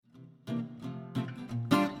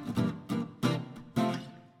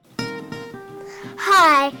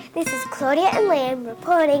Hi, this is Claudia and Liam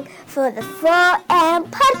reporting for the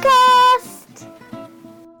 4am podcast.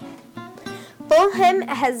 Fulham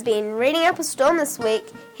has been reading up a storm this week.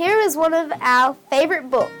 Here is one of our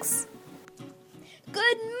favourite books.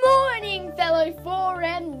 Good morning, fellow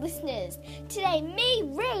 4M listeners. Today, me,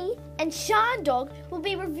 Ree, and Sean Dog will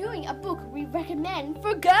be reviewing a book we recommend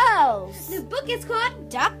for girls. The book is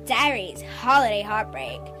called Duck Diaries, Holiday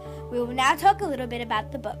Heartbreak. We will now talk a little bit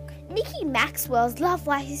about the book. Nikki Maxwell's love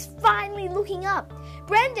life is finally looking up.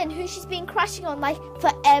 Brendan, who she's been crushing on like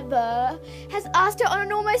forever, has asked her on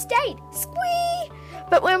an almost date. Squee!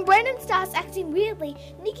 But when Brendan starts acting weirdly,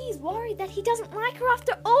 Nikki's worried that he doesn't like her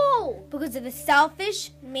after all. Because of the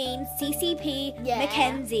selfish, mean CCP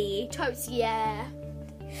Mackenzie. Totes, yeah.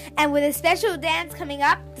 And with a special dance coming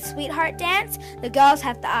up, the sweetheart dance, the girls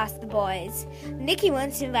have to ask the boys. Nikki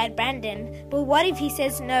wants to invite Brendan, but what if he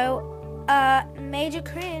says no? Major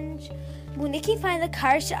cringe. Will Nikki find the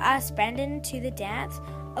courage to ask Brendan to the dance,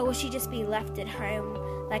 or will she just be left at home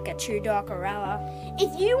like a true Docarella?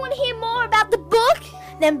 If you want to hear more about the book,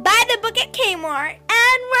 then buy the book at Kmart.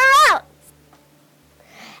 And we're out!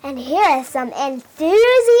 And here are some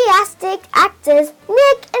enthusiastic actors,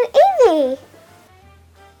 Nick and Evie.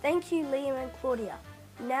 Thank you, Liam and Claudia.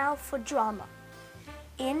 Now for drama.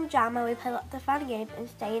 In drama, we play lots of fun games and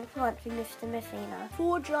stay in for lunch with Mr. Messina.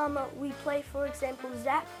 For drama, we play, for example,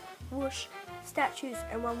 Zap, Whoosh, statues,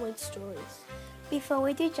 and one-word stories. Before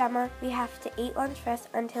we do drama, we have to eat lunch first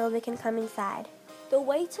until we can come inside. The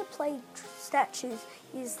way to play statues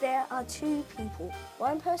is there are two people.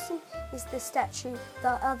 One person is the statue,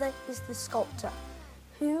 the other is the sculptor,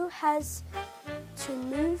 who has to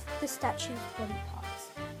move the statue's body parts.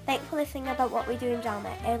 Thanks for listening about what we do in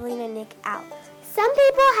drama. Evelyn and Nick out. Some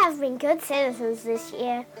people have been good citizens this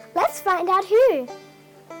year. Let's find out who.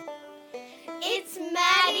 It's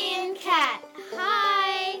Maddie and Kat.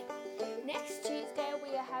 Hi! Next Tuesday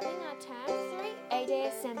we are having our Term 3 A-Day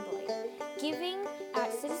Assembly, giving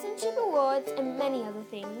out citizenship awards and many other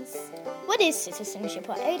things. What is citizenship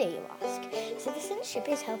or A-Day, you ask? Citizenship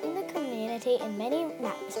is helping the community in many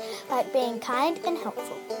matters, like being kind and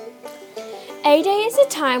helpful. A-Day is a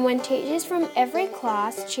time when teachers from every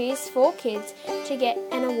class choose 4 kids to get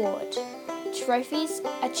an award, trophies,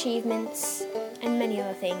 achievements, and many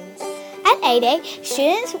other things. At A-Day,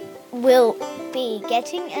 students will be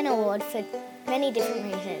getting an award for many different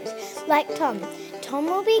reasons. Like Tom. Tom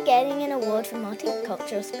will be getting an award for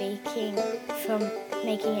multicultural speaking from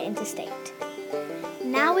making it interstate.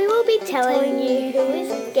 Now we will be telling you who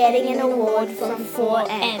is getting an award from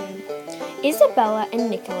 4M. Isabella and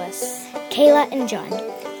Nicholas. Kayla and John.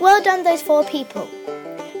 Well done, those 4 people.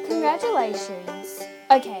 Congratulations.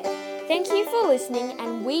 Okay, thank you for listening,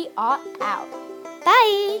 and we are out.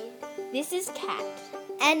 Bye. This is Kat.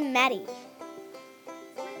 And Maddie.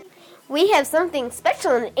 We have something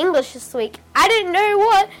special in English this week. I don't know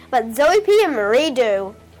what, but Zoe P and Marie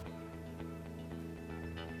do.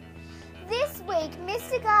 This week,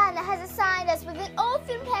 Mr. Garner has assigned us with an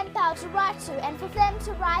orphan pen pal to write to and for them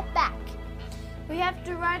to write back. We have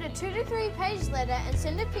to write a 2 to 3 page letter and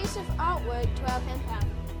send a piece of artwork to our pen pal.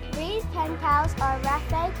 Ree's pen pals are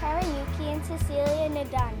Rafe Karayuki and Cecilia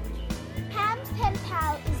Nadanj. Pam's pen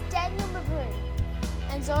pal is Daniel Maboon.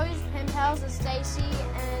 And Zoe's pen pals are Stacy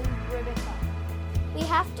and Rebecca. We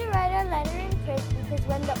have to write our letter in print because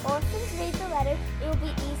when the orphans read the letter, it will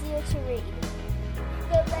be easier to read.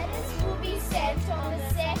 The letters will be sent on the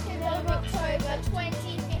 2nd of October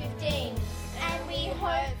 2015, and we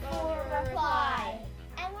hope for a reply.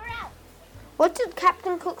 And we're out. What did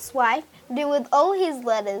Captain Cook's wife do with all his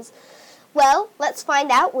letters? Well, let's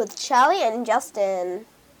find out with Charlie and Justin.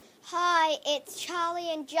 Hi, it's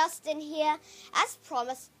Charlie and Justin here. As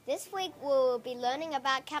promised, this week we'll be learning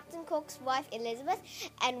about Captain Cook's wife Elizabeth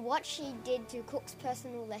and what she did to Cook's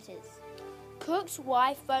personal letters. Cook's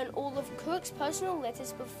wife found all of Cook's personal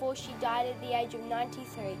letters before she died at the age of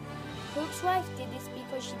 93. Cook's wife did this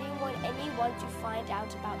because she didn't want anyone to find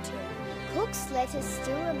out about her. Cook's letters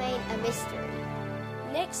still remain a mystery.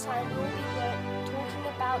 Next time we'll be talking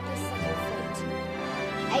about the Second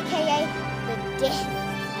Fleet, aka the Death.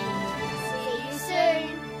 See you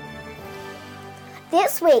soon.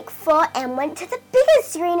 This week, 4M went to the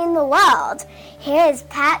biggest screen in the world. Here is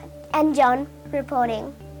Pat and John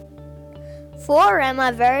reporting. 4M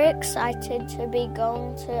are very excited to be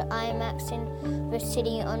going to IMAX in the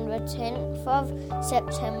city on the 10th of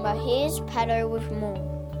September. Here's Pato with more.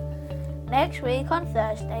 Next week on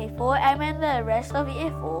Thursday, 4M and the rest of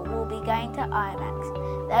Year 4 will be going to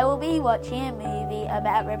IMAX. They will be watching a movie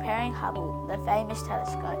about repairing Hubble, the famous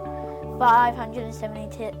telescope,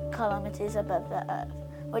 570 kilometers above the Earth.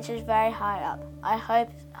 which is very high up. I hope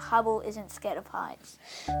Hubble isn't scared of heights.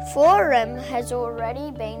 Forum has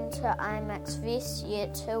already been to IMAX this year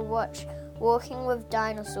to watch Walking with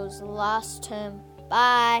Dinosaurs last term.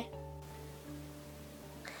 Bye.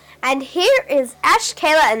 And here is Ash,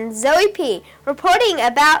 Kayla and Zoe P reporting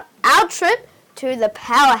about our trip to the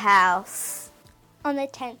Powerhouse. On the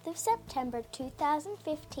 10th of September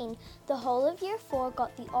 2015, the whole of Year 4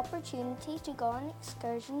 got the opportunity to go on an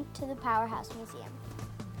excursion to the Powerhouse Museum.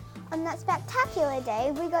 On that spectacular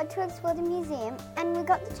day, we got to explore the museum and we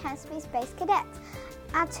got the chance to be space cadets.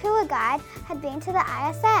 Our tour guide had been to the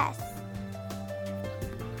ISS.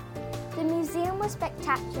 The museum was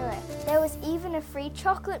spectacular. There was even a free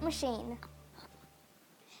chocolate machine.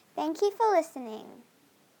 Thank you for listening.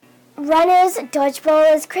 Runners,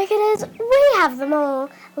 dodgeballers, cricketers, we have them all.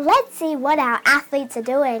 Let's see what our athletes are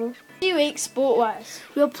doing. Few weeks sport-wise.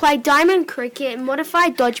 We'll play diamond cricket,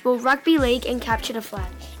 modified dodgeball, rugby league and capture the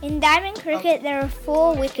flag. In diamond cricket, there are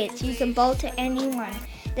 4 wickets. You can bowl to any one.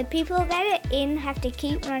 The people that are in have to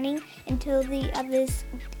keep running until the others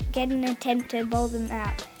get an attempt to bowl them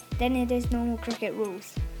out. Then it is normal cricket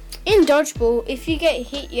rules. In dodgeball, if you get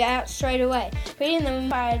hit, you're out straight away. But in the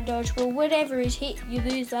fire dodgeball, whatever is hit, you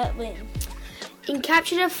lose that limb. In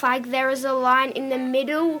capture the flag, there is a line in the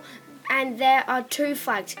middle and there are 2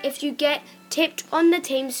 flags. If you get tipped on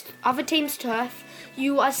the other team's turf,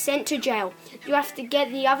 you are sent to jail. You have to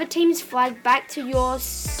get the other team's flag back to your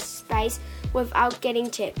space without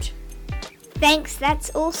getting tipped. Thanks,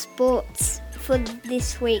 that's all sports for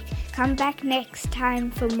this week. Come back next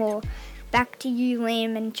time for more. Back to you,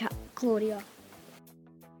 Liam and Claudia.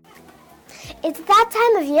 It's that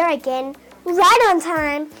time of year again. Right on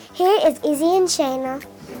time. Here is Izzy and Shayna.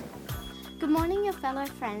 Good morning, your fellow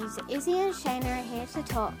friends. Izzy and Shayna are here to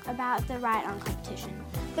talk about the Write-On competition.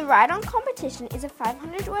 The Write-On competition is a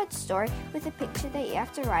 500-word story with a picture that you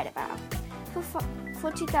have to write about.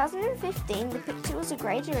 For 2015, the picture was a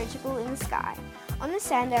grey dirigible in the sky. On the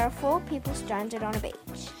sand, there are 4 people stranded on a beach.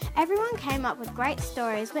 Everyone came up with great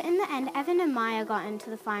stories, but in the end, Evan and Maya got into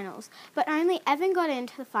the finals. But only Evan got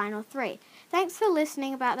into the final 3. Thanks for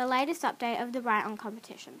listening about the latest update of the Write-On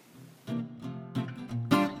competition.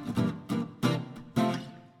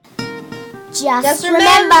 Just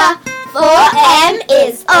remember, 4M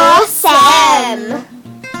is awesome!